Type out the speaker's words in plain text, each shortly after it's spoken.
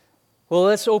Well,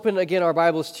 let's open again our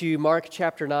Bibles to Mark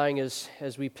chapter 9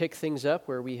 as we pick things up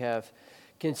where we have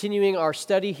continuing our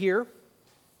study here.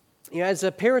 As a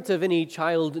parent of any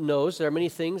child knows, there are many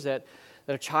things that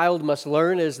a child must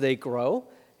learn as they grow,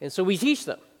 and so we teach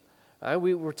them.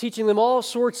 We're teaching them all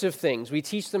sorts of things. We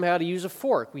teach them how to use a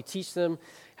fork. We teach them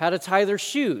how to tie their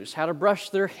shoes, how to brush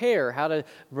their hair, how to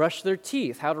brush their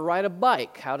teeth, how to ride a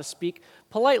bike, how to speak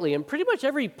politely. And pretty much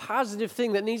every positive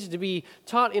thing that needs to be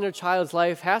taught in a child's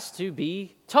life has to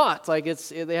be taught.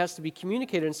 It has to be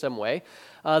communicated in some way.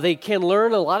 They can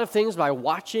learn a lot of things by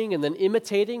watching and then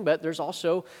imitating, but there's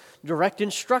also direct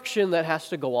instruction that has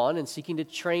to go on in seeking to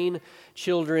train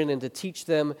children and to teach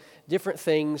them different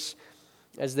things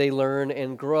as they learn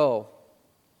and grow.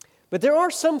 But there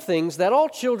are some things that all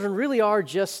children really are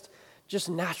just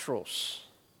naturals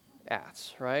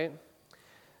at, right?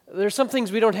 There's some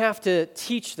things we don't have to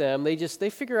teach them. They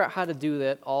figure out how to do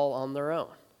that all on their own.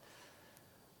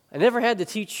 I never had to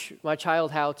teach my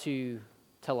child how to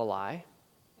tell a lie.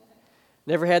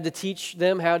 Never had to teach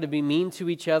them how to be mean to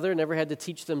each other. Never had to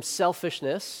teach them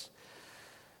selfishness.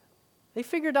 They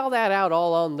figured all that out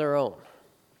all on their own.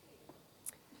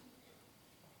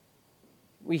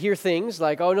 We hear things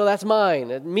like, oh, no, that's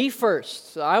mine. Me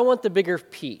first. I want the bigger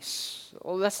piece.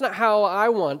 Well, that's not how I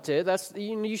want it.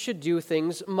 You should do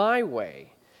things my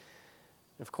way.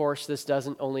 Of course, this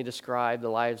doesn't only describe the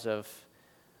lives of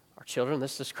our children.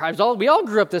 This describes we all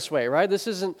grew up this way, right?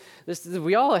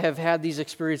 We all have had these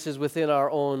experiences within our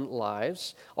own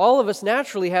lives. All of us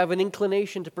naturally have an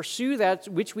inclination to pursue that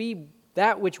which we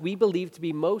believe to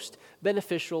be most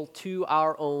beneficial to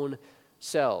our own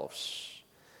selves.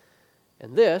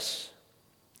 And this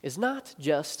is not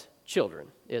just children,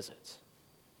 is it?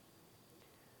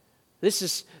 This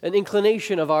is an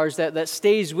inclination of ours that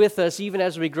stays with us even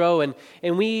as we grow, and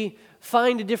we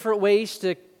find different ways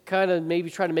to kind of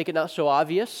maybe try to make it not so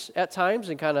obvious at times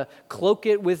and kind of cloak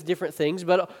it with different things.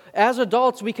 But as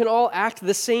adults, we can all act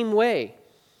the same way.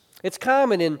 It's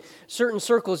common in certain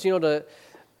circles,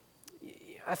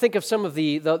 I think of some of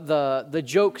the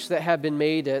jokes that have been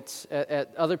made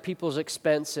at other people's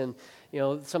expense, and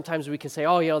sometimes we can say,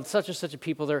 such and such a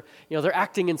people, they're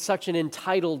acting in such an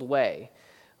entitled way.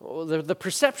 Well, the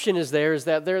perception is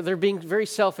that they're being very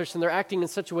selfish and they're acting in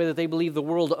such a way that they believe the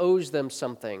world owes them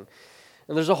something.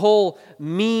 And there's a whole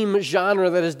meme genre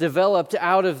that has developed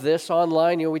out of this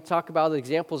online. We talk about the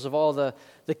examples of all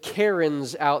the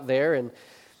Karens out there, and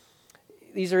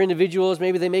these are individuals,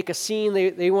 maybe they make a scene,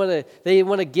 they want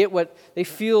to get what they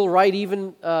feel right,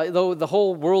 even though the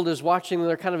whole world is watching them.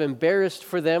 They're kind of embarrassed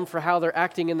for them for how they're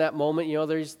acting in that moment.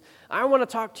 There's, I want to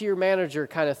talk to your manager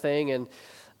kind of thing, and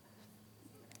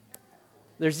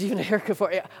there's even Erica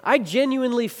for. I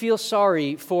genuinely feel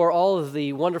sorry for all of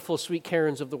the wonderful, sweet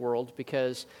Karens of the world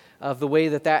because of the way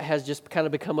that has just kind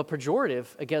of become a pejorative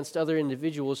against other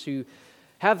individuals who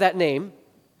have that name.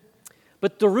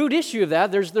 But the root issue of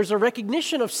that, there's a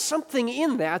recognition of something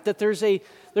in that there's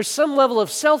some level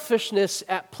of selfishness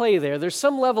at play there. There's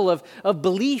some level of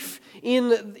belief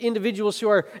in individuals who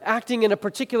are acting in a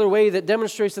particular way that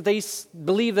demonstrates that they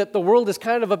believe that the world is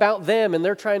kind of about them and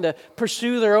they're trying to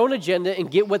pursue their own agenda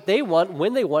and get what they want,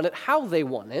 when they want it, how they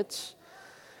want it.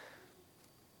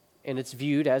 And it's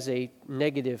viewed as a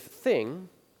negative thing.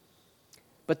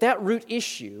 But that root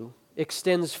issue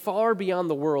extends far beyond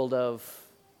the world of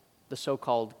the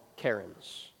so-called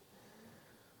Karens.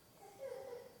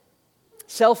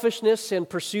 Selfishness and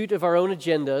pursuit of our own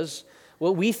agendas,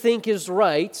 what we think is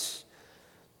right,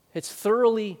 it's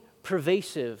thoroughly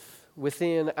pervasive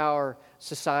within our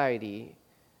society,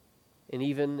 and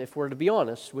even, if we're to be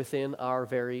honest, within our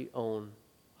very own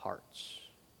hearts.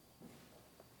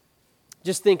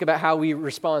 Just think about how we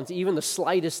respond to even the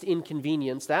slightest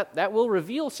inconvenience. That will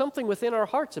reveal something within our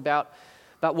hearts about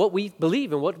what we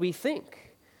believe and what we think.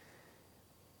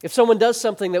 If someone does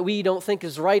something that we don't think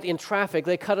is right in traffic,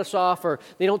 they cut us off or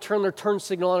they don't turn their turn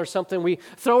signal on or something, we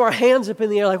throw our hands up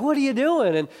in the air like, what are you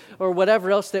doing? Or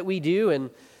whatever else that we do. And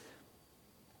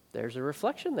there's a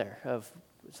reflection there of,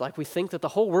 it's like we think that the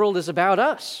whole world is about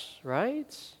us,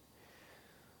 right?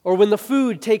 Or when the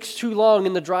food takes too long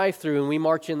in the drive-thru and we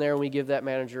march in there and we give that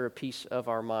manager a piece of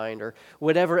our mind, or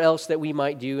whatever else that we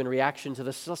might do in reaction to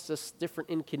the different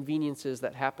inconveniences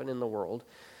that happen in the world.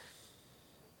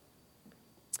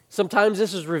 Sometimes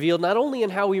this is revealed not only in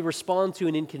how we respond to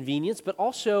an inconvenience, but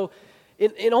also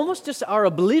in almost just our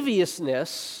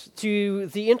obliviousness to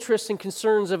the interests and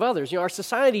concerns of others. Our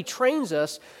society trains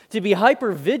us to be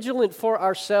hyper vigilant for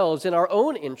ourselves and our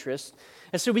own interests,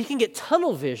 and so we can get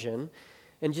tunnel vision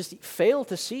and just fail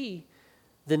to see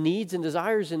the needs and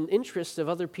desires and interests of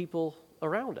other people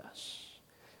around us.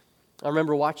 I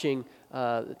remember watching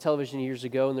television years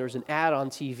ago, and there was an ad on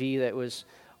TV that was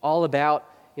all about,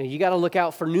 you got to look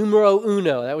out for numero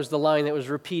uno. That was the line that was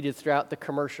repeated throughout the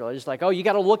commercial. It's like, you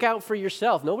got to look out for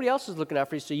yourself. Nobody else is looking out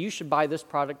for you, so you should buy this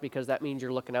product because that means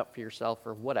you're looking out for yourself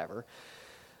or whatever.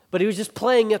 But he was just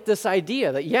playing at this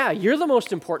idea that, you're the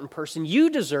most important person. You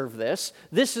deserve this.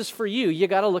 This is for you. You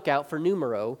got to look out for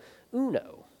numero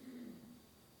uno.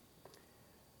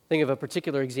 Think of a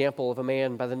particular example of a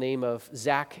man by the name of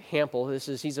Zack Hample.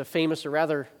 He's a famous or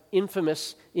rather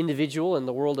infamous individual in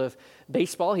the world of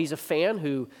baseball. He's a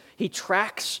fan he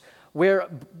tracks where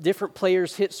different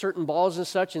players hit certain balls and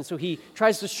such, and so he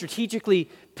tries to strategically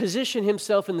position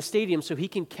himself in the stadium so he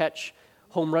can catch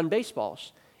home run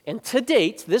baseballs. And to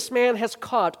date, this man has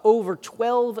caught over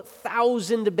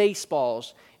 12,000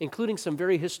 baseballs, including some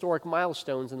very historic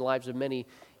milestones in the lives of many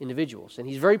individuals. And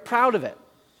he's very proud of it.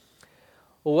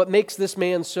 Well, what makes this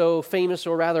man so famous,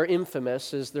 or rather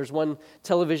infamous, is there's one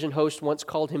television host once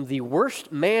called him the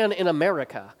worst man in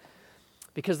America,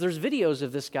 because there's videos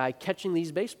of this guy catching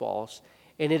these baseballs,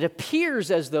 and it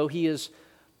appears as though he is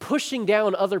pushing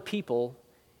down other people,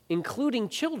 including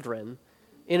children,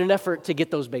 in an effort to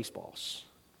get those baseballs.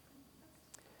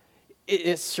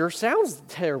 It sure sounds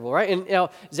terrible, right? And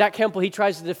Zack Hample, he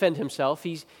tries to defend himself.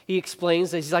 He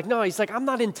explains that he's like, I'm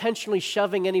not intentionally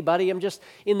shoving anybody. I'm just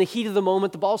in the heat of the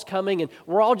moment. The ball's coming, and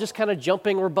we're all just kind of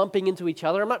jumping or bumping into each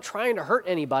other. I'm not trying to hurt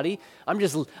anybody. I'm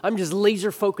just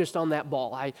laser focused on that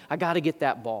ball. I got to get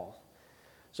that ball.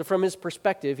 So from his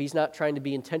perspective, he's not trying to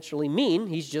be intentionally mean.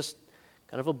 He's just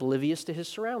kind of oblivious to his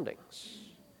surroundings.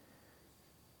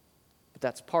 But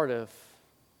that's part of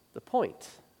the point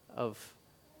of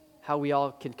how we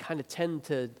all can kind of tend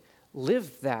to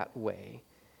live that way.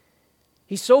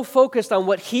 He's so focused on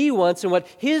what he wants and what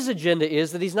his agenda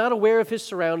is that he's not aware of his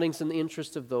surroundings and the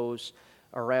interests of those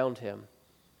around him.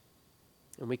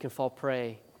 And we can fall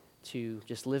prey to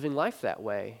just living life that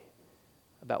way,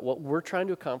 about what we're trying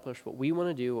to accomplish, what we want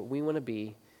to do, what we want to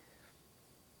be.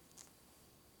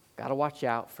 Got to watch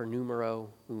out for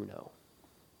numero uno.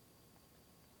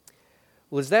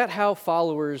 Well, is that how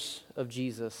followers of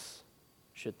Jesus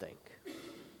should think?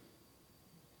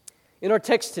 In our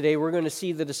text today, we're going to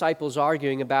see the disciples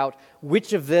arguing about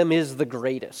which of them is the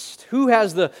greatest. Who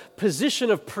has the position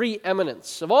of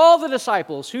preeminence? Of all the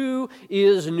disciples, who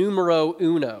is numero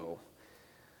uno?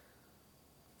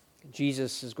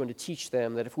 Jesus is going to teach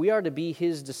them that if we are to be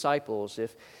his disciples,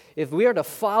 if we are to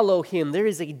follow him, there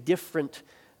is a different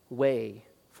way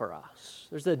for us.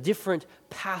 There's a different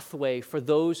pathway for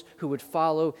those who would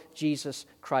follow Jesus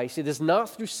Christ. It is not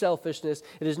through selfishness.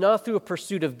 It is not through a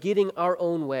pursuit of getting our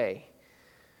own way.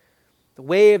 The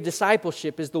way of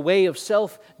discipleship is the way of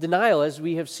self-denial, as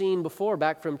we have seen before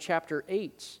back from chapter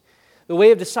 8. The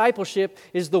way of discipleship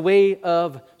is the way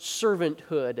of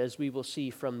servanthood, as we will see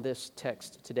from this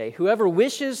text today. Whoever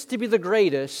wishes to be the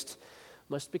greatest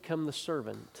must become the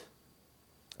servant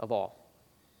of all.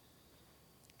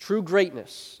 True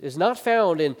greatness is not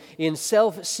found in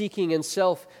self-seeking and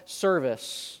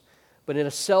self-service, but in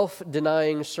a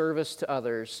self-denying service to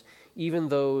others, even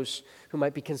those who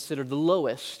might be considered the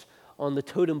lowest on the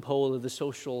totem pole of the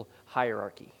social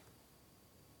hierarchy.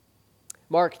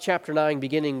 Mark chapter 9,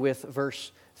 beginning with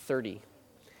verse 30.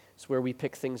 It's where we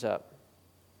pick things up.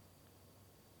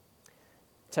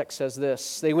 Text says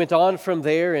this: They went on from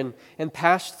there and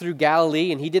passed through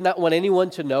Galilee, and he did not want anyone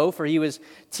to know, for he was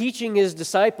teaching his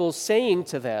disciples, saying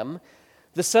to them,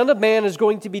 The Son of Man is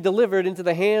going to be delivered into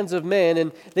the hands of men,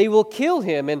 and they will kill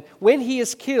him, and when he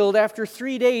is killed, after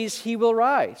 3 days he will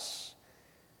rise.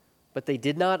 But they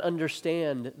did not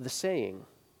understand the saying,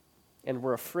 and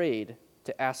were afraid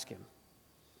to ask him.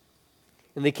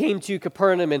 And they came to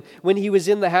Capernaum, and when he was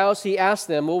in the house, he asked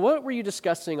them, Well, what were you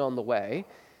discussing on the way?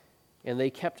 And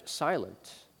they kept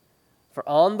silent, for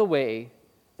on the way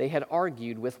they had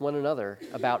argued with one another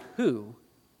about who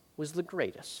was the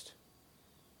greatest.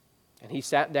 And he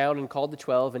sat down and called the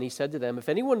 12, and he said to them, If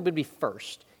anyone would be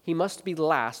first, he must be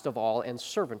last of all and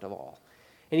servant of all.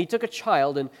 And he took a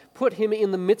child and put him in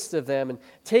the midst of them, and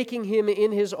taking him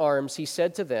in his arms, he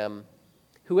said to them,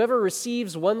 Whoever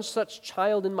receives one such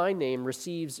child in my name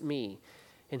receives me,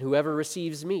 and whoever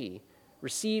receives me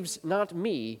receives not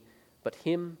me, but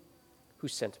him who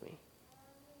sent me.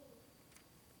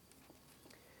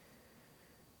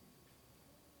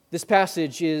 This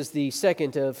passage is the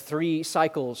second of 3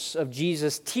 cycles of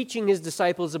Jesus teaching his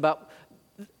disciples about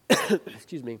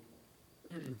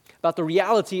about the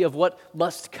reality of what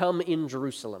must come in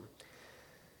Jerusalem,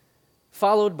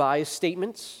 followed by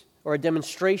statements or a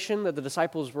demonstration that the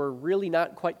disciples were really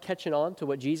not quite catching on to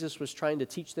what Jesus was trying to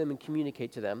teach them and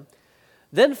communicate to them.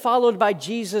 then followed by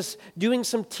Jesus doing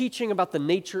some teaching about the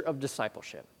nature of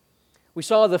discipleship. We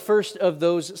saw the first of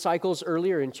those cycles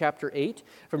earlier in chapter 8.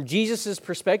 From Jesus'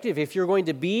 perspective, if you're going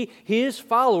to be his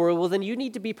follower, well, then you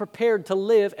need to be prepared to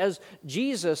live as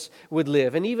Jesus would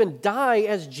live and even die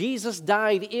as Jesus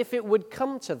died if it would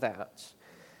come to that.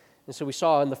 And so we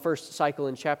saw in the first cycle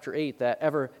in chapter 8 that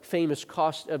ever-famous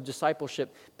cost of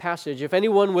discipleship passage. If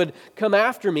anyone would come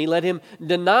after me, let him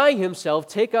deny himself,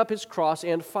 take up his cross,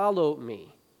 and follow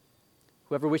me.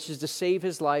 Whoever wishes to save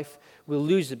his life will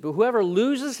lose it, but whoever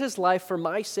loses his life for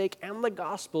my sake and the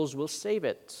gospel's will save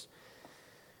it.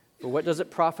 For what does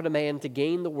it profit a man to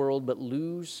gain the world but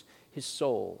lose his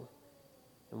soul?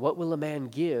 And what will a man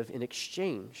give in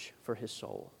exchange for his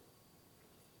soul?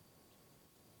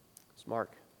 It's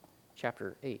Mark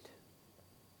chapter 8.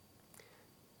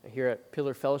 Here at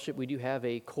Pillar Fellowship, we do have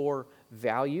a core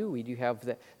value. We do have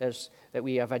that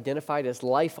we have identified as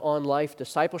life-on-life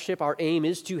discipleship. Our aim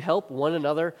is to help one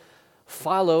another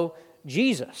follow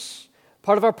Jesus.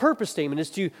 Part of our purpose statement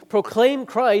is to proclaim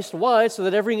Christ. Why? So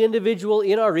that every individual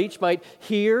in our reach might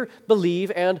hear,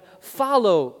 believe, and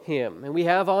follow him. And we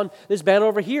have on this banner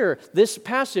over here, this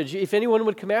passage, if anyone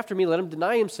would come after me, let him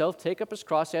deny himself, take up his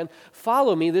cross, and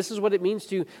follow me. This is what it means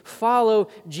to follow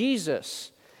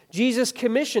Jesus. Jesus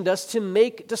commissioned us to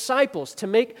make disciples, to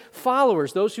make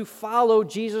followers, those who follow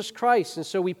Jesus Christ. And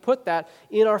so we put that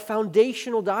in our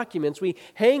foundational documents. We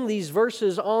hang these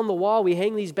verses on the wall, we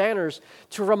hang these banners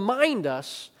to remind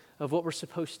us of what we're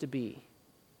supposed to be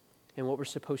and what we're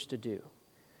supposed to do.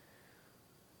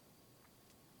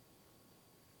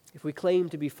 If we claim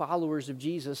to be followers of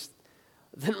Jesus,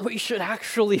 then we should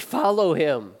actually follow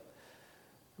him.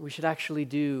 We should actually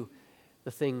do the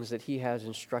things that he has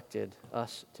instructed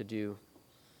us to do.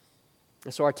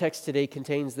 And so our text today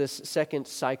contains this second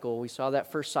cycle. We saw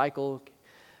that first cycle.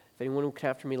 If anyone will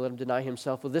come after me, let him deny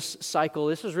himself. Well, this cycle,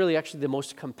 this is really actually the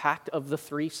most compact of the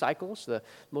three cycles, the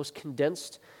most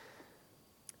condensed.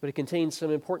 But it contains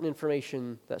some important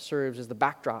information that serves as the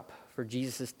backdrop for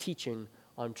Jesus' teaching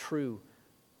on true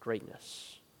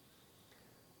greatness.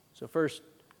 So first,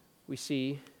 we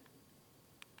see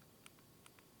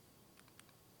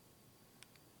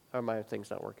my thing's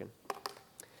not working.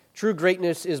 True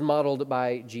greatness is modeled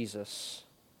by Jesus.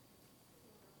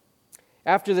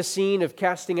 After the scene of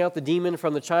casting out the demon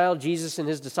from the child, Jesus and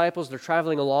his disciples, they're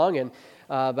traveling along,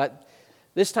 but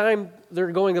this time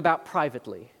they're going about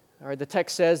privately. All right, the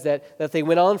text says that they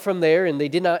went on from there, and he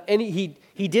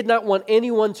did not want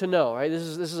anyone to know. Right, this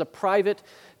is a private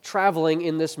traveling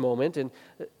in this moment, and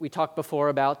we talked before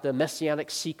about the messianic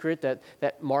secret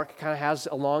that Mark kind of has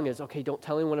along as, okay, don't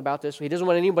tell anyone about this. He doesn't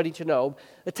want anybody to know.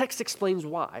 The text explains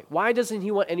why. Why doesn't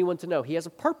he want anyone to know? He has a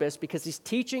purpose because he's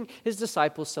teaching his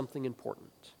disciples something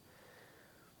important.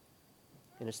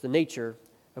 And it's the nature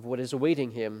of what is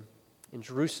awaiting him in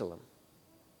Jerusalem.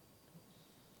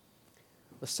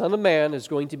 The Son of Man is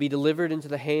going to be delivered into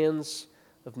the hands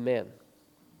of men.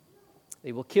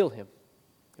 They will kill him.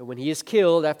 And when he is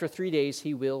killed, after 3 days,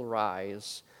 he will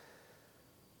rise.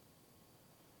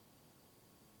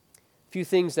 A few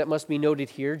things that must be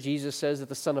noted here. Jesus says that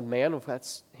the Son of Man,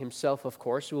 that's himself, of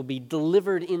course, will be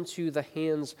delivered into the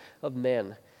hands of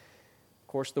men. Of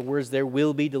course, the words there,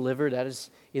 will be delivered, that is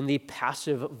in the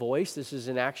passive voice. This is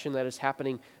an action that is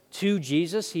happening to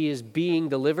Jesus. He is being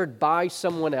delivered by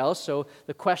someone else. So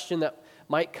the question that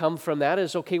might come from that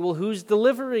is, okay, well, who's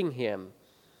delivering him?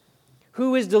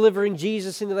 Who is delivering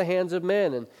Jesus into the hands of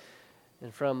men?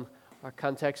 And from our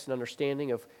context and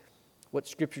understanding of what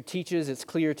Scripture teaches, it's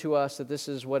clear to us that this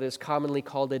is what is commonly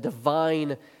called a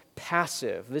divine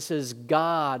passive. This is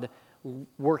God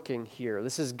working here.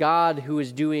 This is God who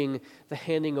is doing the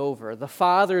handing over. The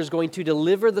Father is going to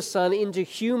deliver the Son into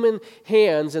human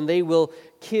hands, and they will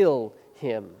kill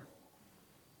him.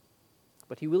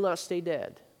 But he will not stay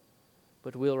dead,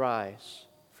 but will rise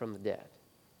from the dead.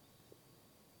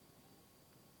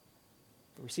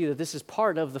 We see that this is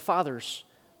part of the Father's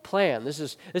plan. This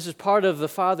is part of the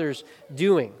Father's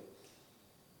doing.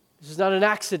 This is not an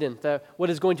accident that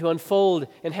what is going to unfold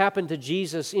and happen to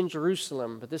Jesus in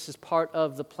Jerusalem, but this is part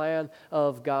of the plan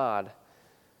of God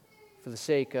for the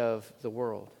sake of the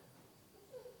world.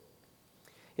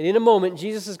 And in a moment,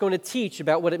 Jesus is going to teach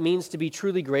about what it means to be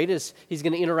truly great as he's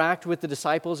going to interact with the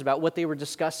disciples about what they were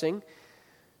discussing.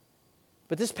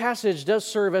 But this passage does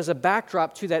serve as a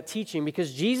backdrop to that teaching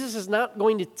because Jesus is not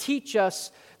going to teach us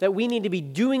that we need to be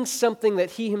doing something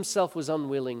that he himself was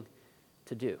unwilling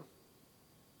to do.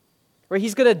 Or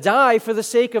he's going to die for the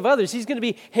sake of others. He's going to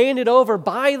be handed over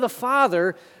by the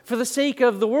Father for the sake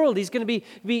of the world. He's going to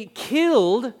be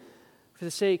killed for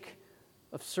the sake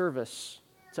of service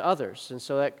to others. And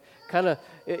so that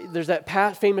There's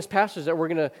that famous passage that we're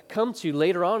going to come to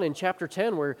later on in chapter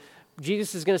 10 where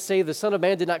Jesus is going to say the Son of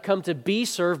Man did not come to be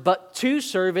served, but to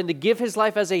serve and to give his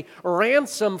life as a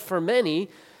ransom for many.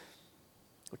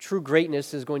 True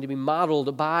greatness is going to be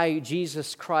modeled by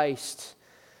Jesus Christ,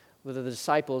 whether the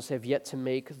disciples have yet to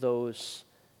make those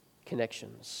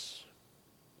connections.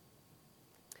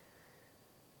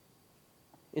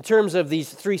 In terms of these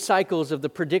 3 cycles of the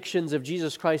predictions of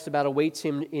Jesus Christ about awaits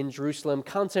him in Jerusalem,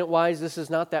 content-wise, this is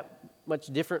not that much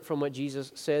different from what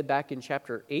Jesus said back in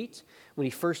chapter 8 when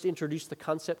he first introduced the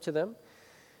concept to them.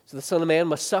 So the Son of Man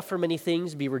must suffer many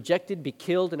things, be rejected, be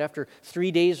killed, and after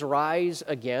 3 days rise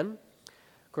again.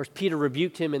 Of course, Peter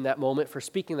rebuked him in that moment for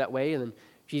speaking that way, and then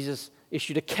Jesus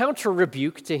issued a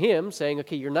counter-rebuke to him, saying,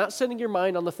 okay, you're not setting your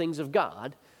mind on the things of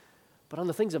God, but on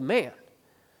the things of man.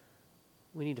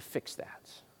 We need to fix that.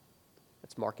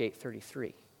 That's Mark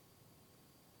 8:33.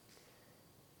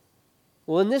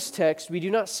 Well, in this text, we do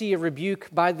not see a rebuke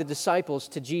by the disciples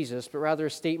to Jesus, but rather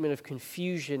a statement of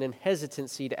confusion and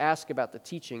hesitancy to ask about the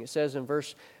teaching. It says in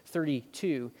verse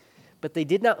 32, but they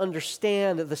did not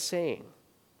understand the saying,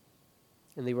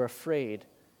 and they were afraid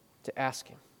to ask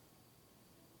him.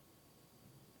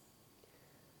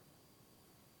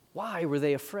 Why were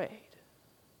they afraid?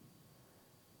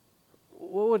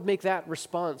 What would make that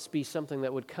response be something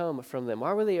that would come from them?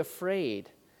 Why were they afraid?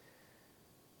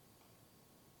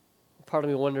 Part of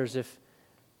me wonders if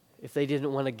they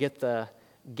didn't want to get the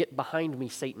 "get behind me,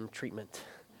 Satan" treatment.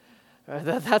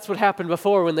 That's what happened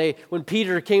before when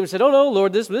Peter came and said, oh no,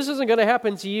 Lord, this isn't going to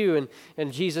happen to you.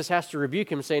 And Jesus has to rebuke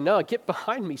him, saying, no, get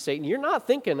behind me, Satan. You're not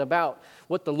thinking about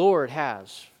what the Lord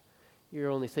has. You're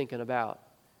only thinking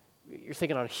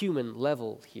on a human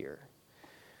level here.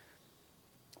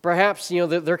 Perhaps,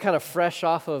 they're kind of fresh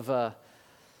off an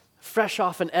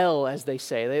L, as they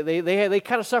say. They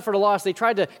kind of suffered a loss. They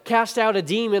tried to cast out a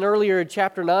demon earlier in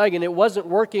chapter 9, and it wasn't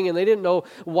working, and they didn't know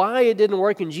why it didn't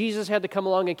work, and Jesus had to come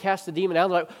along and cast the demon out.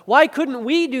 They're like, why couldn't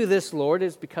we do this, Lord?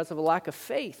 It's because of a lack of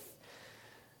faith.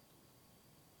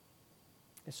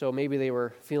 And so maybe they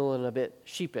were feeling a bit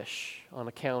sheepish on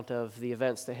account of the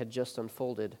events that had just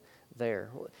unfolded there.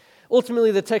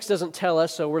 Ultimately, the text doesn't tell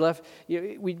us, so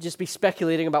we'd just be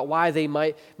speculating about why they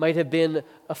might have been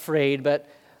afraid, but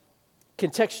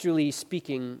contextually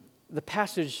speaking, the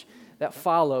passage that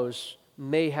follows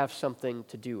may have something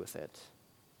to do with it.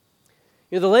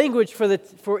 The language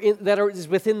that is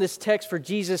within this text for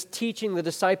Jesus teaching the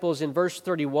disciples in verse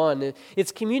 31,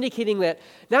 it's communicating that,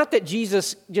 not that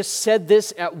Jesus just said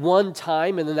this at one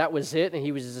time and then that was it and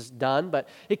he was just done, but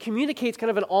it communicates kind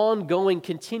of an ongoing,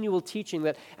 continual teaching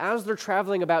that as they're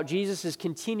traveling about, Jesus is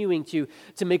continuing to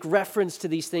make reference to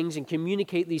these things and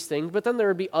communicate these things, but then there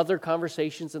would be other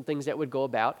conversations and things that would go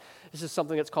about. This is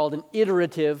something that's called an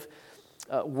iterative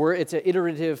word. It's an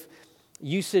iterative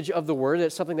usage of the word.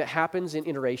 It's something that happens in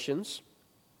iterations.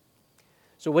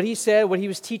 So what he said, what he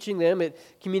was teaching them, it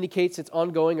communicates its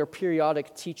ongoing or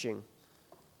periodic teaching.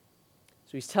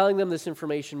 So he's telling them this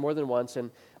information more than once, and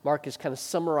Mark is kind of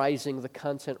summarizing the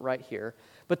content right here.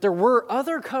 But there were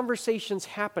other conversations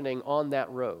happening on that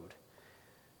road.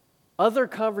 Other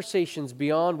conversations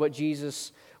beyond what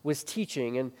Jesus was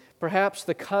teaching, and perhaps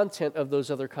the content of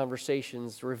those other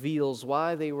conversations reveals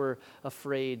why they were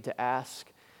afraid to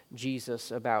ask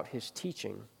Jesus about his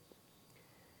teaching.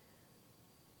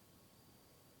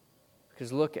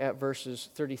 Because look at verses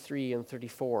 33 and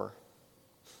 34.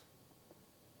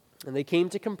 And they came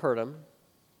to Capernaum,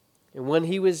 and when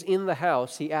he was in the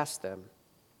house, he asked them,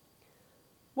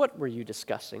 "What were you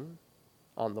discussing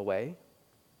on the way?"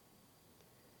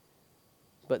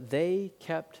 But they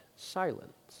kept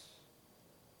silent,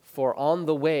 for on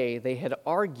the way they had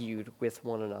argued with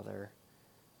one another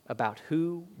about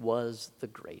who was the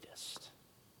greatest.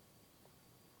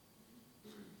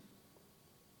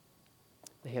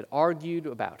 They had argued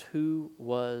about who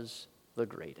was the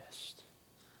greatest.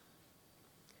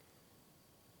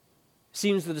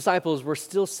 Seems the disciples were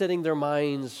still setting their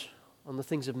minds on the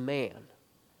things of man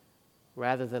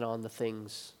rather than on the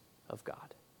things of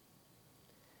God.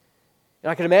 And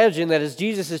I can imagine that as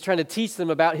Jesus is trying to teach them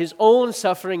about his own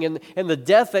suffering and the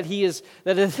death that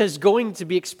is going to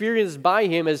be experienced by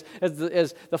him as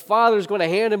the Father is going to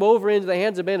hand him over into the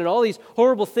hands of men and all these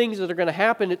horrible things that are going to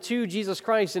happen to Jesus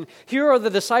Christ. And here are the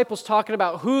disciples talking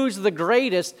about who's the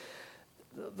greatest.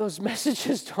 Those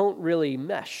messages don't really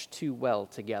mesh too well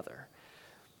together.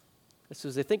 So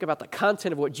as they think about the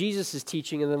content of what Jesus is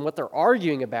teaching and then what they're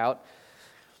arguing about,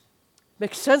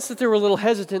 makes sense that they were a little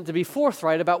hesitant to be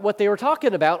forthright about what they were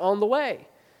talking about on the way,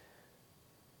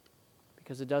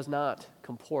 because it does not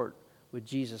comport with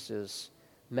Jesus'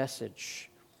 message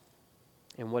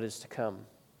and what is to come.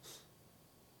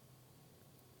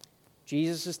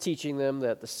 Jesus is teaching them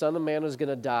that the Son of Man was going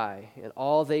to die, and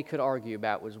all they could argue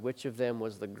about was which of them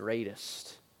was the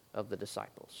greatest of the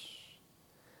disciples.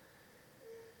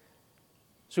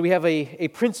 So we have a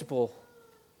principle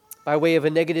by way of a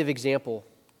negative example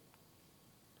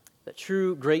that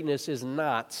true greatness is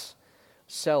not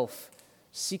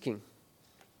self-seeking.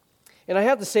 And I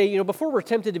have to say, before we're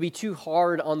tempted to be too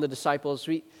hard on the disciples,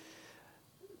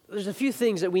 there's a few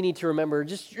things that we need to remember.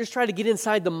 Just try to get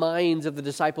inside the minds of the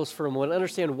disciples for a moment,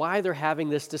 understand why they're having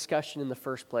this discussion in the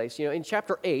first place. In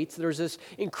chapter 8, there's this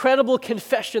incredible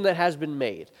confession that has been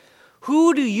made.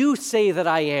 Who do you say that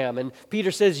I am? And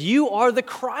Peter says, you are the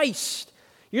Christ.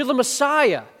 You're the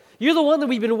Messiah. You're the one that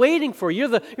we've been waiting for. You're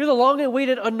the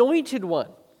long-awaited anointed one.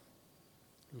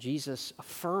 And Jesus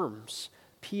affirms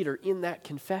Peter in that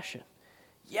confession.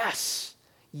 Yes,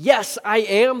 I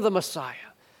am the Messiah.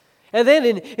 And then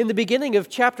in the beginning of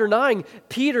chapter 9,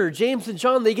 Peter, James, and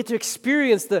John, they get to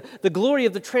experience the glory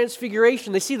of the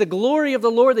transfiguration. They see the glory of the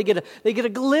Lord. They get a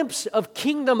glimpse of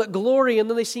kingdom glory. And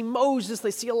then they see Moses. They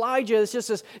see Elijah. It's just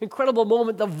this incredible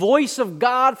moment. The voice of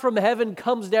God from heaven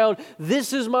comes down.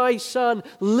 This is my son.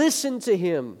 Listen to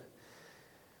him.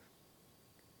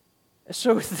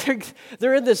 So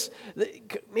they're in this,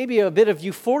 maybe a bit of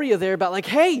euphoria there about like,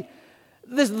 hey,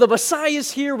 the Messiah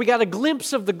is here. We got a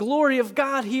glimpse of the glory of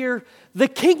God here. The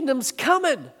kingdom's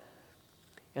coming.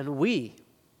 And we,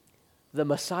 the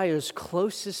Messiah's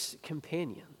closest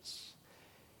companions,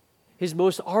 his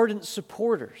most ardent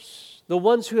supporters, the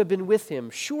ones who have been with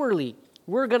him, surely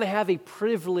we're going to have a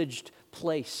privileged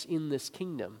place in this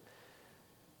kingdom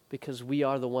because we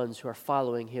are the ones who are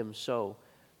following him so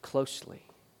closely.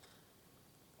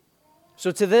 So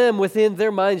to them, within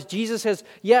their minds, Jesus has,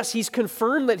 yes, he's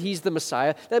confirmed that he's the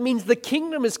Messiah. That means the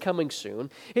kingdom is coming soon.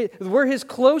 We're his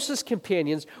closest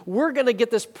companions. We're going to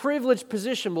get this privileged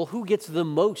position. Well, who gets the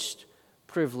most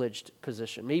privileged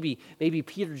position? Maybe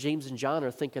Peter, James, and John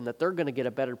are thinking that they're going to get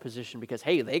a better position because,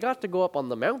 hey, they got to go up on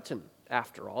the mountain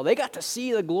after all. They got to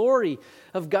see the glory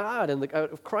of God and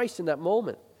of Christ in that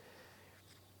moment.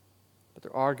 But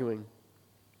they're arguing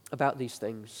about these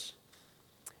things.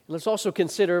 Let's also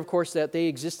consider, of course, that they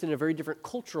exist in a very different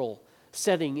cultural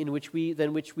setting than which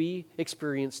we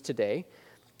experience today.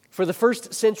 For the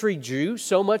first century Jew,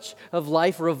 so much of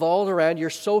life revolved around your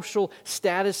social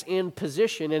status and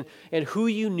position and who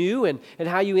you knew and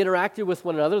how you interacted with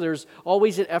one another. There's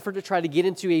always an effort to try to get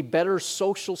into a better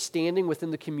social standing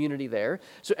within the community there.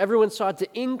 So everyone sought to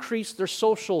increase their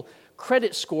social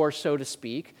credit score, so to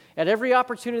speak, at every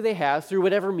opportunity they have through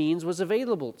whatever means was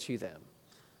available to them.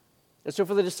 And so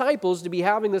for the disciples to be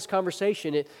having this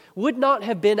conversation, it would not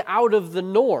have been out of the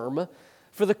norm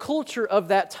for the culture of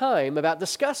that time about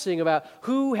discussing about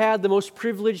who had the most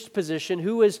privileged position,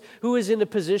 who was in a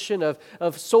position of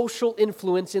social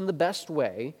influence in the best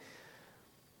way.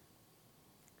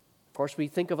 Of course, we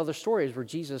think of other stories where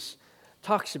Jesus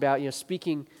talks about,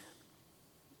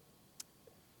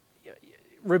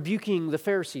 rebuking the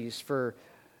Pharisees for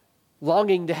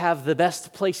longing to have the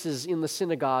best places in the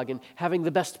synagogue and having the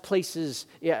best places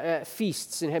at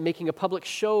feasts and making a public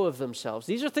show of themselves.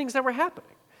 These are things that were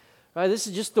happening. Right? This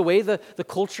is just the way the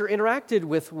culture interacted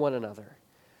with one another.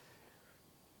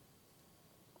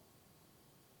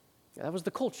 That was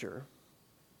the culture,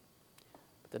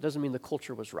 but that doesn't mean the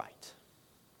culture was right.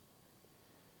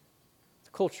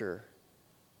 The culture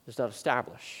does not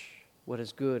establish what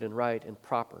is good and right and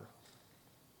proper.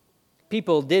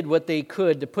 People did what they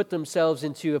could to put themselves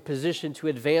into a position to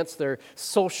advance their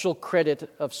social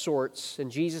credit of sorts. And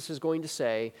Jesus is going to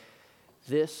say,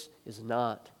 this is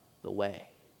not the way.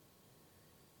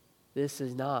 This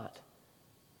is not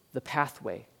the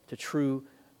pathway to true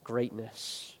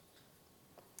greatness.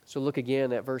 So look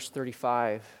again at verse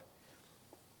 35.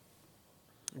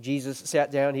 Jesus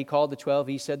sat down, he called the 12,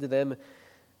 he said to them,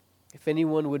 if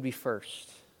anyone would be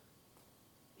first,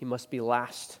 he must be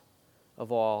last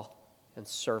of all and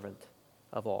servant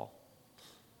of all.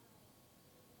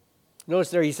 Notice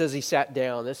there he says he sat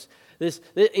down. This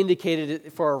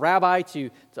indicated for a rabbi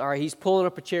all right, he's pulling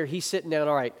up a chair, he's sitting down,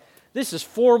 all right, this is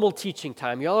formal teaching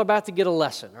time. Y'all are about to get a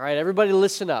lesson, all right? Everybody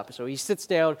listen up. So he sits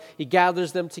down, he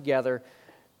gathers them together,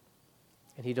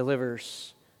 and he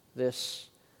delivers this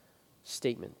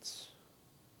statement.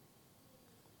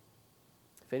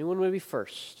 If anyone would be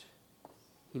first,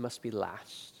 he must be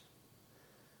last.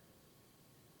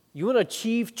 You want to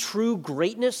achieve true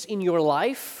greatness in your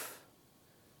life?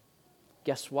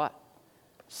 Guess what?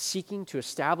 Seeking to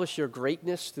establish your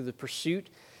greatness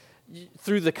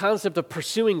through the concept of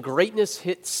pursuing greatness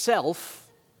itself,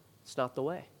 it's not the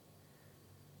way.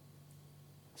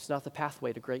 It's not the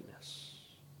pathway to greatness.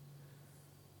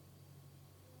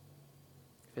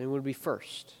 If anyone would be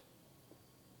first,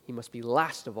 he must be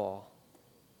last of all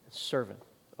and servant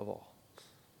of all.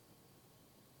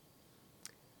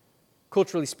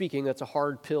 Culturally speaking, that's a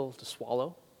hard pill to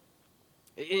swallow.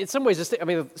 In some ways,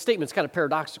 the statement's kind of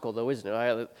paradoxical, though, isn't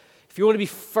it? If you want to be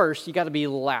first, you got to be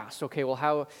last. Okay, well,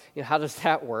 how does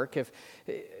that work?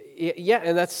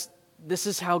 This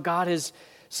is how God has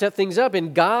set things up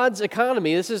in God's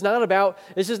economy. This is not about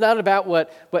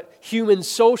what human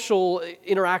social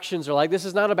interactions are like. This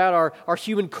is not about our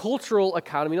human cultural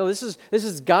economy. No, this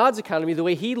is God's economy, the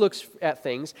way He looks at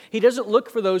things. He doesn't look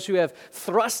for those who have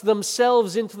thrust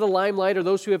themselves into the limelight or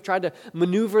those who have tried to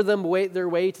maneuver their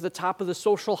way to the top of the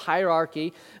social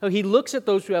hierarchy. No, He looks at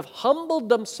those who have humbled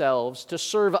themselves to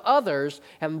serve others,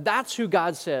 and that's who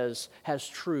God says has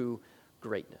true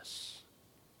greatness.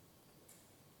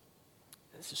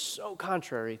 This is so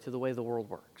contrary to the way the world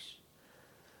works.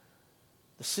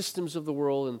 The systems of the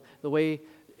world and the way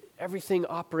everything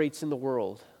operates in the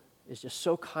world is just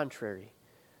so contrary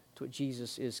to what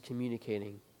Jesus is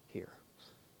communicating here.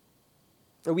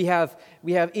 We have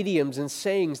idioms and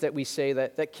sayings that we say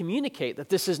that communicate that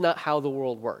this is not how the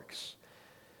world works.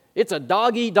 It's a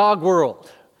dog-eat-dog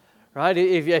world, right?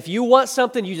 If you want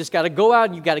something, you just got to go out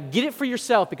and you got to get it for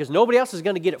yourself because nobody else is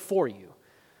going to get it for you.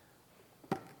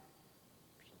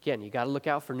 Again, you got to look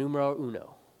out for numero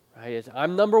uno, right?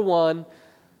 I'm number one.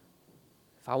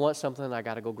 If I want something, I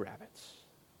got to go grab it.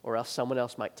 Or else someone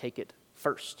else might take it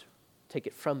first, take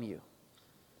it from you.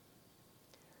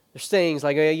 There's sayings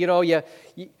like,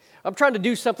 I'm trying to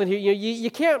do something here.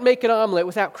 You can't make an omelet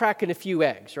without cracking a few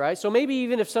eggs, right? So maybe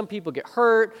even if some people get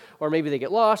hurt or maybe they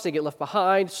get lost, they get left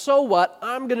behind, so what?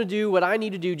 I'm going to do what I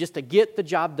need to do just to get the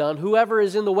job done. Whoever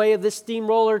is in the way of this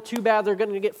steamroller, too bad they're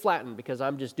going to get flattened because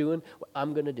I'm just doing what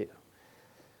I'm going to do.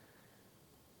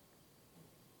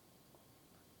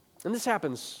 And this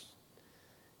happens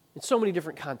in so many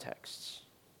different contexts.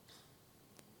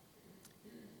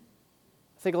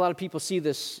 I think a lot of people see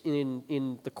this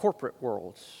in the corporate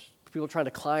world. People trying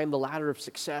to climb the ladder of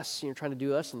success, trying to do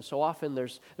this, and so often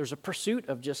there's a pursuit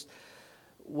of just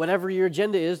whatever your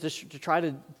agenda is to try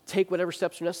to take whatever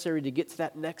steps are necessary to get to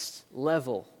that next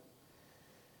level,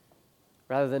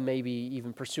 rather than maybe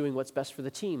even pursuing what's best for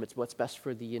the team. It's what's best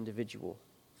for the individual.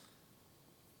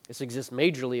 This exists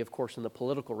majorly, of course, in the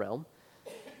political realm.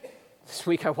 This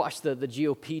week I watched the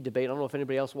GOP debate. I don't know if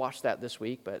anybody else watched that this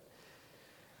week, but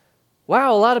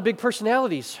wow, a lot of big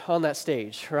personalities on that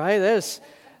stage, right?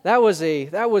 That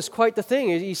was quite the thing.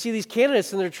 You see these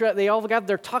candidates, and they all got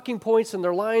their talking points and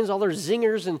their lines, all their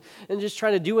zingers, and just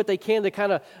trying to do what they can to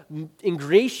kind of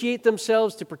ingratiate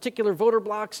themselves to particular voter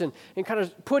blocks and kind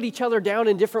of put each other down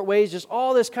in different ways. Just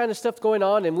all this kind of stuff going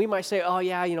on, and we might say, oh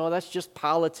yeah, that's just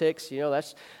politics.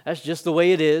 That's just the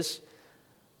way it is.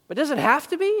 But it doesn't have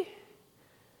to be.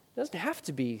 It doesn't have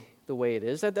to be the way it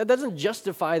is. That doesn't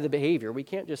justify the behavior. We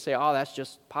can't just say, oh, that's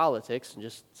just politics, and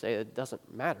just say it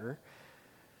doesn't matter.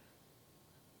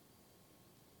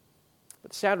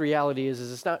 But the sad reality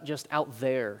is it's not just out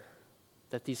there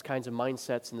that these kinds of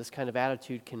mindsets and this kind of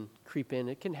attitude can creep in.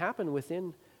 It can happen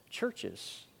within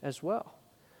churches as well.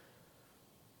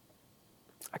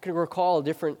 I can recall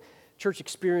different church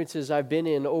experiences I've been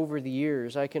in over the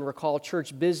years. I can recall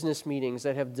church business meetings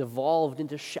that have devolved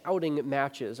into shouting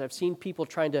matches. I've seen people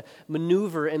trying to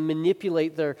maneuver and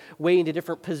manipulate their way into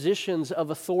different positions of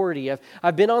authority.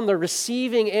 I've been on the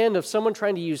receiving end of someone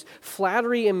trying to use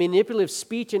flattery and manipulative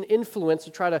speech and influence to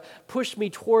try to push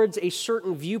me towards a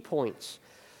certain viewpoint.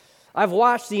 I've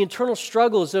watched the internal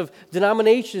struggles of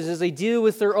denominations as they deal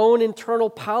with their own internal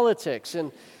politics,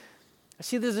 and I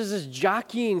see this as this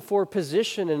jockeying for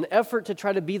position, an effort to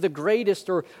try to be the greatest,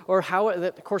 or how,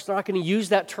 of course, they're not going to use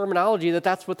that terminology,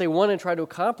 that's what they want to try to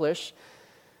accomplish.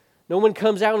 No one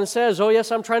comes out and says, oh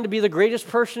yes, I'm trying to be the greatest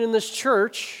person in this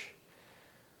church.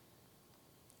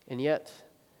 And yet,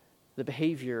 the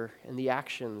behavior and the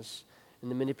actions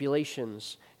and the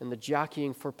manipulations and the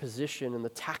jockeying for position and the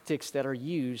tactics that are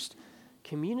used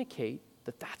communicate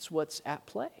that that's what's at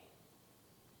play.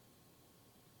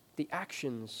 The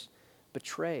actions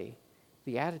betray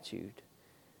the attitude,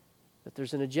 that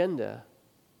there's an agenda,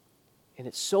 and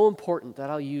it's so important that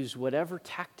I'll use whatever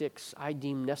tactics I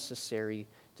deem necessary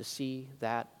to see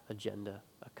that agenda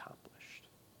accomplished.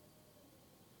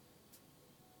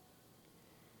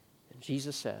 And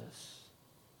Jesus says,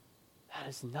 that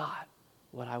is not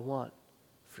what I want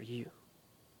for you.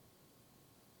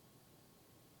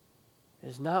 It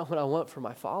is not what I want for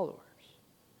my followers.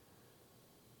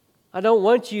 I don't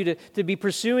want you to be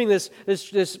pursuing this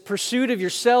pursuit of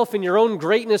yourself and your own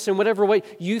greatness in whatever way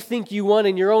you think you want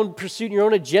in your own pursuit and your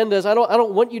own agendas. I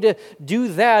don't want you to do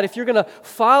that. If you're going to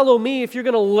follow me, if you're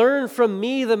going to learn from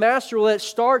me, the Master, well, it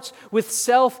starts with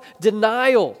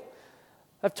self-denial.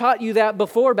 I've taught you that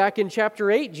before. Back in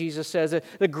chapter 8, Jesus says that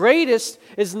the greatest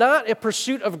is not a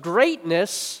pursuit of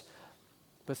greatness,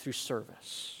 but through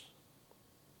service.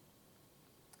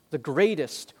 The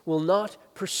greatest will not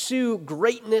pursue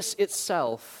greatness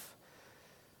itself,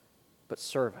 but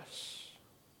service.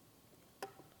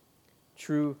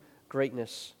 True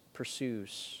greatness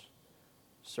pursues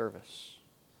service.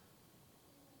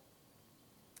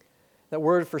 That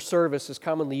word for service is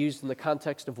commonly used in the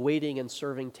context of waiting and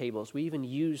serving tables. We even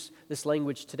use this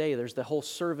language today. There's the whole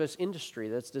service industry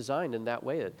that's designed in that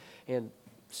way. And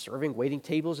serving, waiting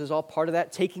tables is all part of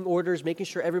that. Taking orders, making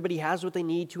sure everybody has what they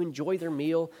need to enjoy their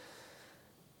meal.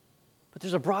 But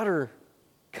there's a broader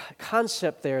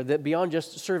concept there that beyond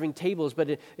just serving tables, but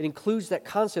it includes that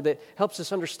concept that helps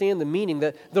us understand the meaning.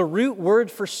 That the root word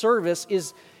for service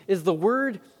is the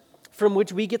word from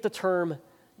which we get the term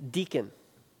deacon.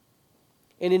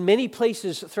 And in many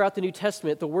places throughout the New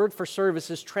Testament, the word for service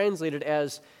is translated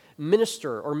as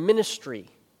minister or ministry.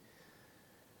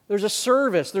 There's a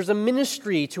service, there's a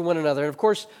ministry to one another. And of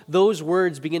course, those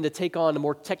words begin to take on a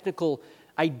more technical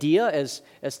idea as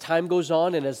time goes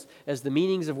on and as the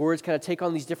meanings of words kind of take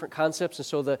on these different concepts. And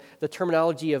so the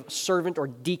terminology of servant or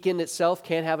deacon itself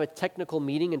can have a technical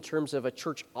meaning in terms of a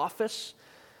church office.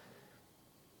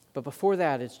 But before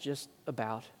that, it's just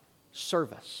about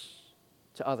service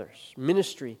to others,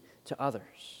 ministry to others.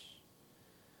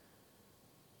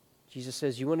 Jesus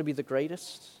says, you want to be the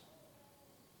greatest?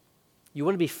 You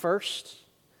want to be first?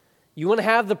 You want to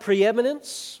have the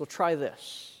preeminence? Well, try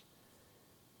this.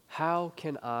 How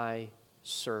can I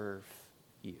serve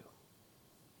you?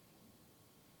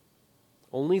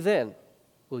 Only then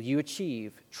will you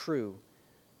achieve true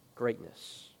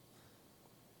greatness.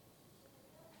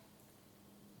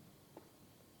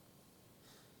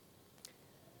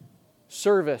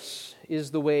 Service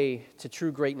is the way to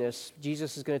true greatness.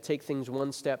 Jesus is going to take things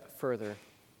one step further.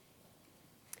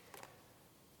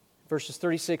 Verses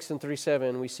 36 and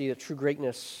 37, we see that true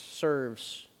greatness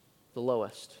serves the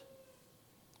lowest.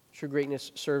 True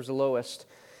greatness serves the lowest.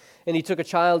 And he took a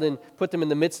child and put them in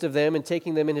the midst of them, and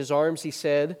taking them in his arms, he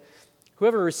said,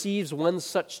 whoever receives one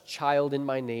such child in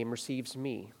my name receives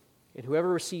me. And whoever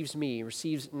receives me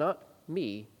receives not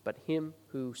me, but him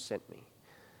who sent me.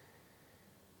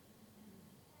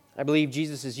 I believe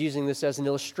Jesus is using this as an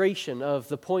illustration of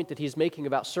the point that he's making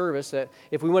about service, that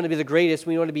if we want to be the greatest,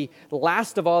 we want to be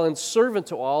last of all and servant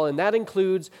to all, and that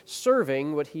includes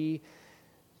serving what he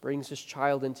brings his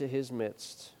child into his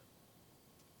midst.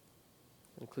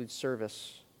 It includes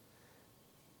service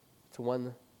to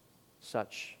one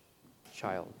such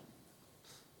child.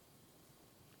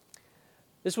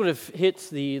 This would have hit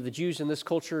the Jews in this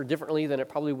culture differently than it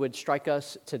probably would strike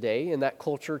us today. In that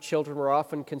culture, children were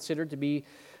often considered to be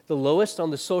the lowest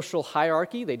on the social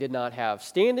hierarchy. They did not have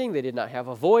standing, they did not have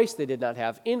a voice, they did not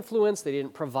have influence, they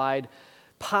didn't provide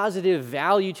positive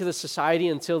value to the society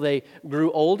until they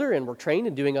grew older and were trained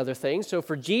in doing other things. So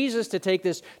for Jesus to take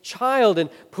this child and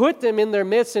put them in their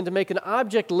midst and to make an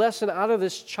object lesson out of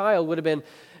this child would have been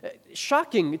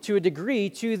shocking to a degree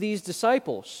to these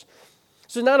disciples.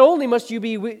 So not only must you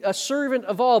be a servant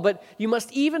of all, but you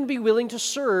must even be willing to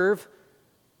serve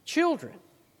children.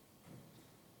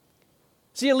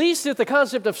 See, at least at the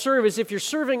concept of service, if you're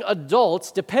serving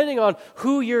adults, depending on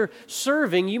who you're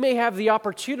serving, you may have the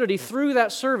opportunity through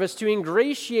that service to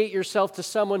ingratiate yourself to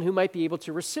someone who might be able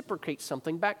to reciprocate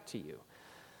something back to you.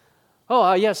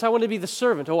 Oh, yes, I want to be the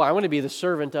servant. Oh, I want to be the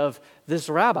servant of this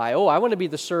rabbi. Oh, I want to be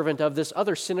the servant of this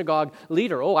other synagogue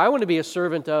leader. Oh, I want to be a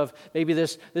servant of maybe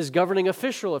this governing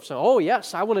official of some. Oh,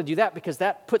 yes, I want to do that because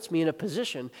that puts me in a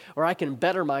position where I can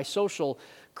better my social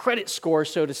credit score,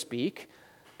 so to speak,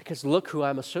 because look who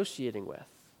I'm associating with.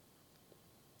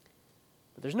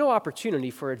 But there's no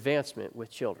opportunity for advancement with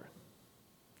children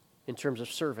in terms of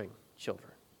serving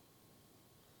children.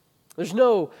 There's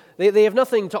they have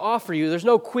nothing to offer you. There's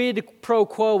no quid pro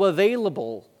quo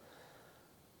available.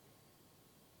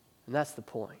 And that's the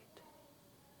point.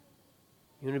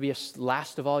 You want to be a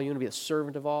last of all? You want to be a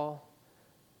servant of all?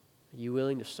 Are you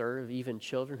willing to serve even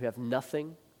children who have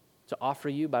nothing to offer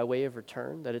you by way of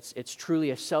return? That it's truly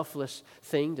a selfless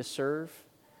thing to serve?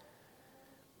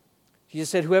 Jesus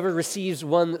said, whoever receives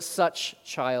one such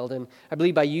child, and I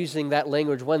believe by using that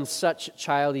language, one such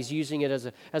child, he's using it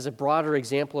as a broader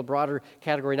example, a broader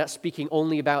category, not speaking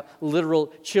only about literal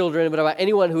children, but about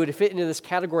anyone who would fit into this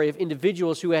category of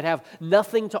individuals who would have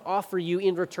nothing to offer you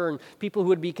in return, people who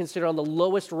would be considered on the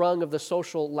lowest rung of the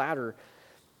social ladder.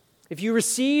 If you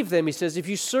receive them, he says, if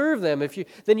you serve them,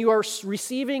 then you are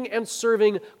receiving and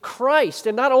serving Christ,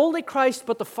 and not only Christ,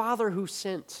 but the Father who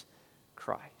sent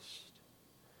Christ.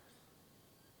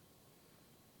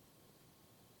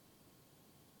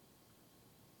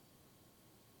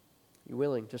 You're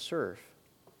willing to serve,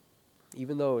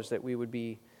 even those that we would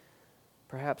be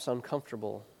perhaps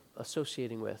uncomfortable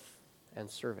associating with and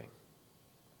serving.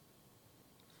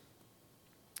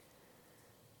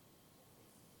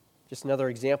 Just another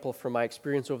example from my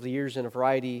experience over the years in a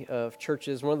variety of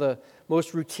churches. One of the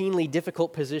most routinely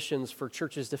difficult positions for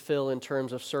churches to fill in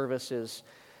terms of service is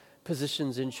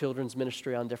positions in children's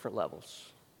ministry on different levels.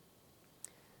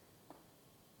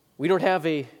 We don't have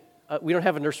a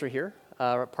nursery here.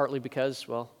 Partly because,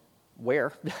 well,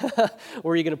 where?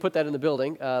 Where are you going to put that in the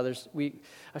building? I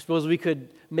suppose we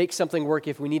could make something work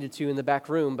if we needed to in the back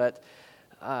room, but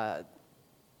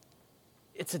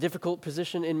it's a difficult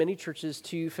position in many churches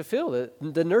to fulfill.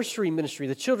 The nursery ministry,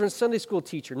 the children's Sunday school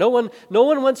teacher. No one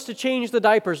wants to change the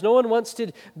diapers. No one wants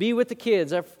to be with the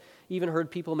kids. I've even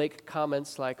heard people make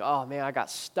comments like, "Oh man, I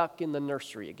got stuck in the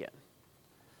nursery again."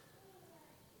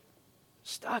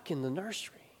 Stuck in the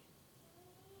nursery.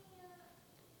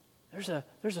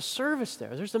 There's a service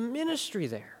there. There's a ministry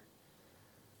there.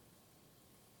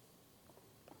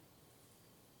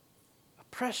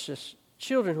 Precious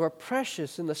children who are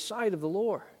precious in the sight of the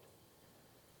Lord.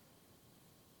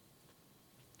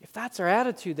 If that's our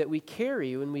attitude that we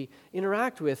carry when we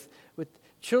interact with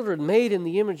children made in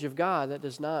the image of God, that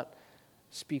does not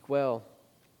speak well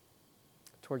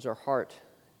towards our heart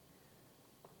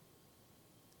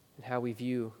and how we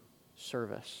view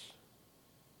service.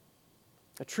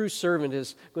 A true servant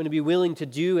is going to be willing to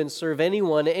do and serve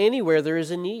anyone, anywhere there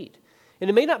is a need. And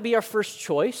it may not be our first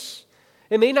choice.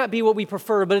 It may not be what we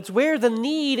prefer, but it's where the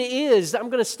need is. I'm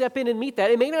going to step in and meet that.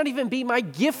 It may not even be my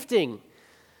gifting.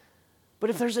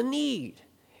 But if there's a need,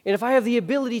 and if I have the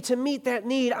ability to meet that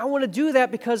need, I want to do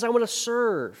that because I want to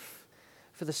serve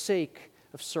for the sake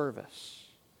of service.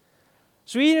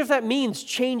 So even if that means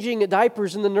changing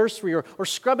diapers in the nursery or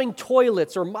scrubbing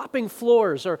toilets or mopping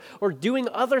floors or doing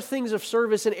other things of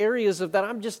service in areas that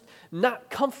I'm just not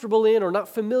comfortable in or not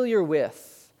familiar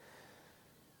with,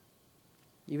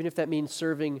 even if that means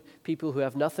serving people who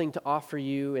have nothing to offer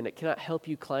you and it cannot help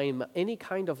you climb any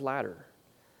kind of ladder,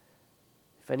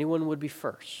 if anyone would be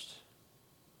first,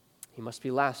 he must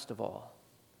be last of all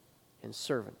and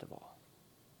servant of all.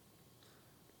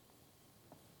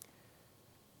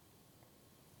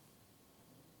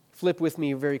 Flip with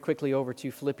me very quickly over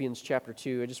to Philippians chapter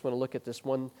 2. I just want to look at this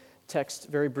one text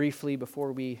very briefly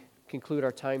before we conclude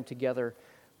our time together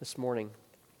this morning.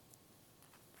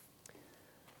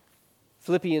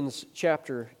 Philippians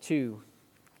chapter 2.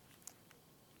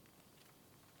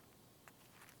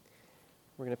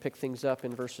 We're going to pick things up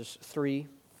in verses 3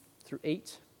 through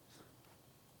 8.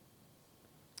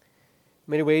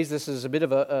 In many ways, this is a bit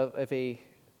of a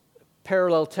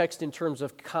parallel text in terms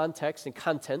of context and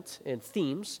content and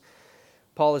themes.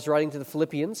 Paul is writing to the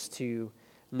Philippians to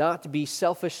not be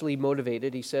selfishly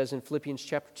motivated. He says in Philippians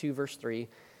chapter 2, verse 3,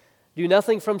 "Do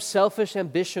nothing from selfish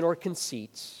ambition or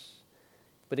conceit,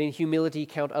 but in humility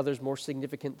count others more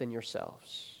significant than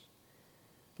yourselves.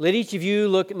 Let each of you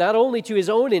look not only to his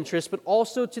own interests, but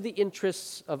also to the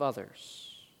interests of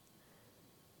others.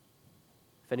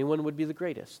 If anyone would be the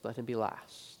greatest, let him be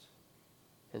last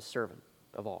and servant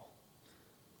of all."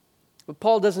 But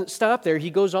Paul doesn't stop there. He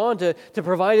goes on to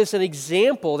provide us an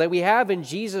example that we have in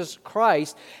Jesus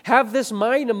Christ. "Have this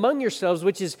mind among yourselves,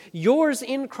 which is yours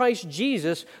in Christ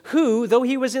Jesus, who, though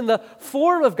he was in the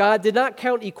form of God, did not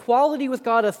count equality with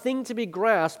God a thing to be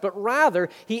grasped, but rather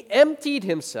he emptied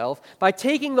himself by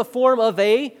taking the form of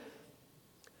a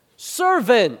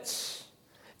servant."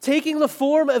 Taking the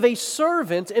form of a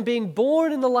servant and being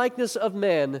born in the likeness of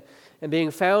men and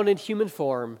being found in human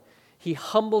form, he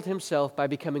humbled himself by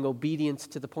becoming obedient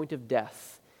to the point of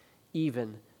death,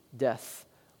 even death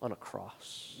on a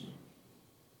cross.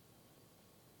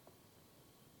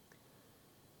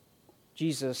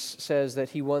 Jesus says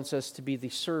that he wants us to be the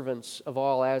servants of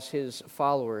all as his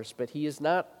followers, but he is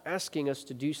not asking us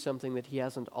to do something that he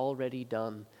hasn't already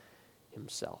done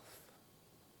himself.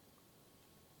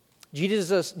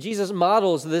 Jesus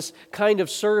models this kind of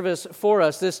service for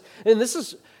us. This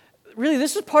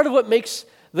is part of what makes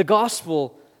the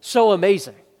gospel so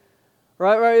amazing.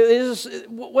 Right? This is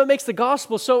what makes the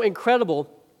gospel so incredible.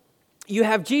 You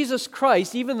have Jesus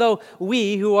Christ, even though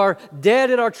we who are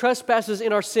dead in our trespasses,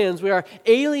 in our sins, we are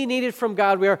alienated from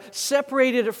God, we are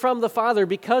separated from the Father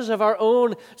because of our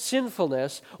own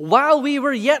sinfulness. While we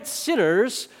were yet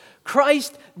sinners,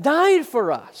 Christ died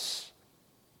for us.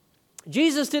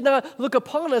 Jesus did not look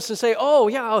upon us and say, oh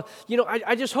yeah,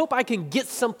 I just hope I can get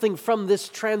something from this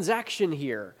transaction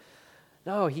here.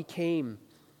 No, he came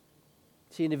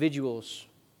to individuals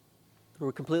who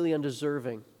were completely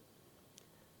undeserving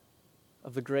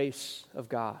of the grace of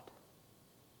God.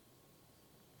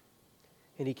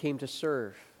 And he came to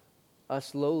serve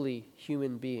us lowly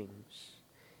human beings.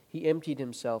 He emptied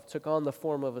himself, took on the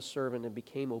form of a servant, and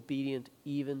became obedient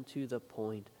even to the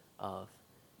point of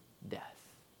death.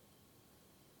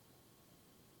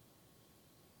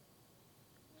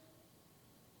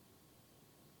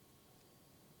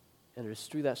 And it is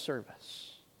through that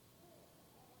service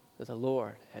that the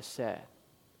Lord has said,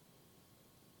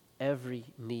 every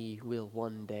knee will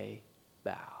one day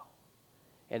bow,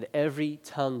 and every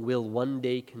tongue will one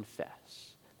day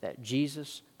confess that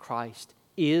Jesus Christ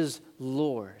is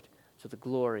Lord, to the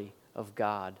glory of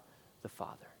God the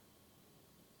Father.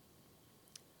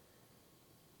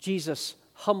 Jesus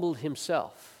humbled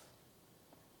himself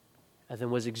and then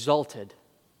was exalted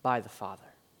by the Father.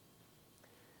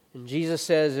 And Jesus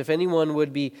says, if anyone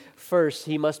would be first,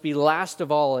 he must be last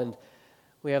of all. And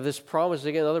we have this promise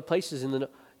again in other places in the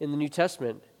New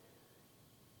Testament.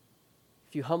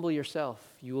 If you humble yourself,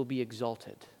 you will be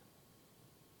exalted.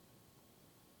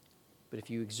 But if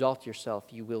you exalt yourself,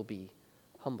 you will be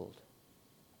humbled.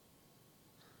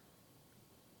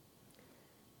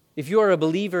 If you are a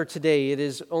believer today, it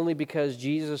is only because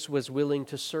Jesus was willing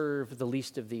to serve the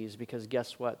least of these, because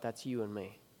guess what? That's you and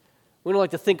me. We don't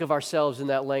like to think of ourselves in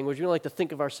that language. We don't like to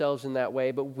think of ourselves in that way,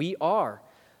 but we are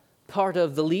part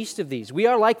of the least of these. We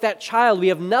are like that child. We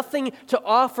have nothing to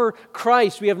offer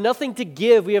Christ. We have nothing to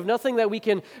give. We have nothing that we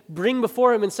can bring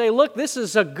before him and say, look, this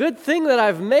is a good thing that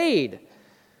I've made.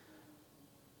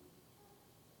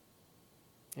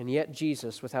 And yet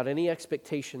Jesus, without any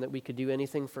expectation that we could do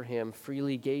anything for him,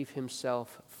 freely gave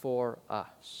himself for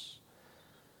us.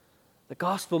 The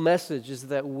gospel message is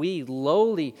that we,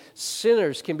 lowly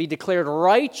sinners, can be declared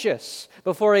righteous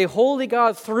before a holy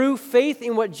God through faith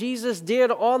in what Jesus did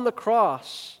on the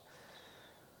cross.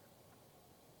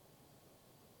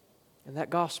 And that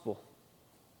gospel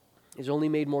is only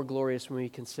made more glorious when we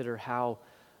consider how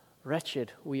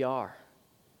wretched we are.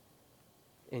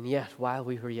 And yet, while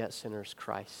we were yet sinners,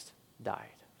 Christ died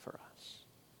for us.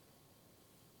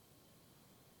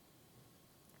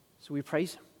 So we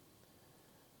praise him.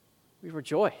 We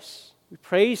rejoice. We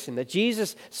praise him that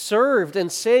Jesus served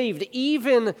and saved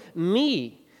even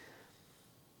me.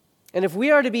 And if we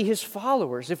are to be his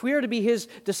followers, if we are to be his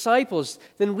disciples,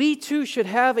 then we too should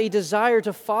have a desire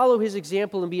to follow his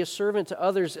example and be a servant to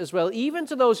others as well, even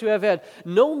to those who have had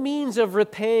no means of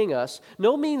repaying us,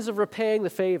 no means of repaying the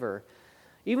favor,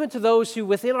 even to those who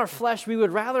within our flesh we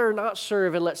would rather not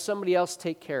serve and let somebody else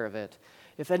take care of it.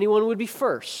 If anyone would be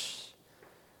first,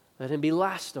 let him be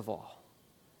last of all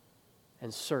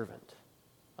and servant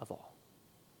of all.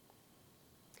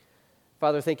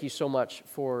 Father, thank you so much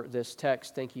for this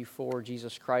text. Thank you for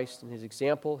Jesus Christ and his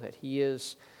example, that he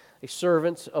is a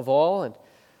servant of all. And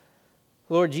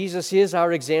Lord, Jesus is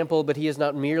our example, but he is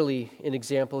not merely an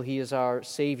example. He is our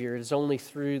Savior. It is only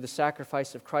through the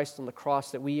sacrifice of Christ on the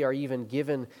cross that we are even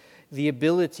given the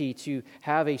ability to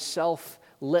have a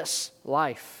selfless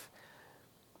life.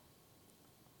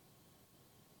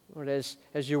 Lord, as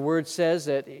your word says,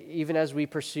 that even as we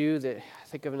pursue, that I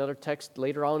think of another text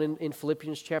later on in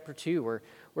Philippians chapter 2, where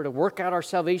we're to work out our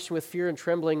salvation with fear and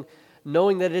trembling,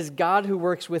 knowing that it is God who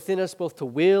works within us both to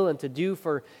will and to do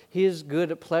for his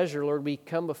good pleasure. Lord, we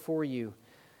come before you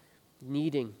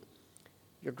needing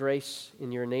your grace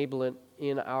and your enablement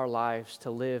in our lives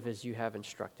to live as you have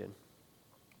instructed.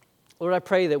 Lord, I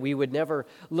pray that we would never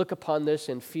look upon this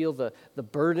and feel the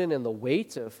burden and the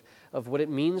weight of what it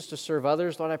means to serve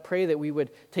others. Lord, I pray that we would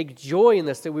take joy in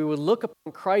this, that we would look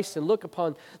upon Christ and look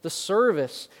upon the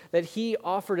service that he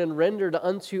offered and rendered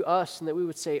unto us, and that we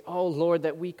would say, oh, Lord,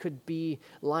 that we could be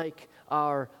like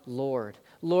our Lord.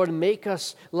 Lord, make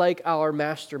us like our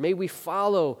Master. May we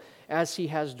follow as he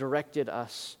has directed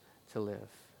us to live.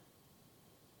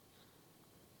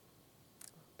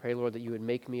 Pray, Lord, that you would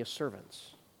make me a servant,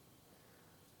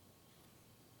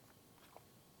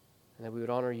 and that we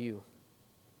would honor you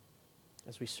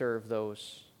as we serve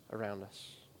those around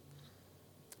us.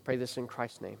 Pray this in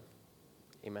Christ's name.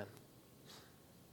 Amen.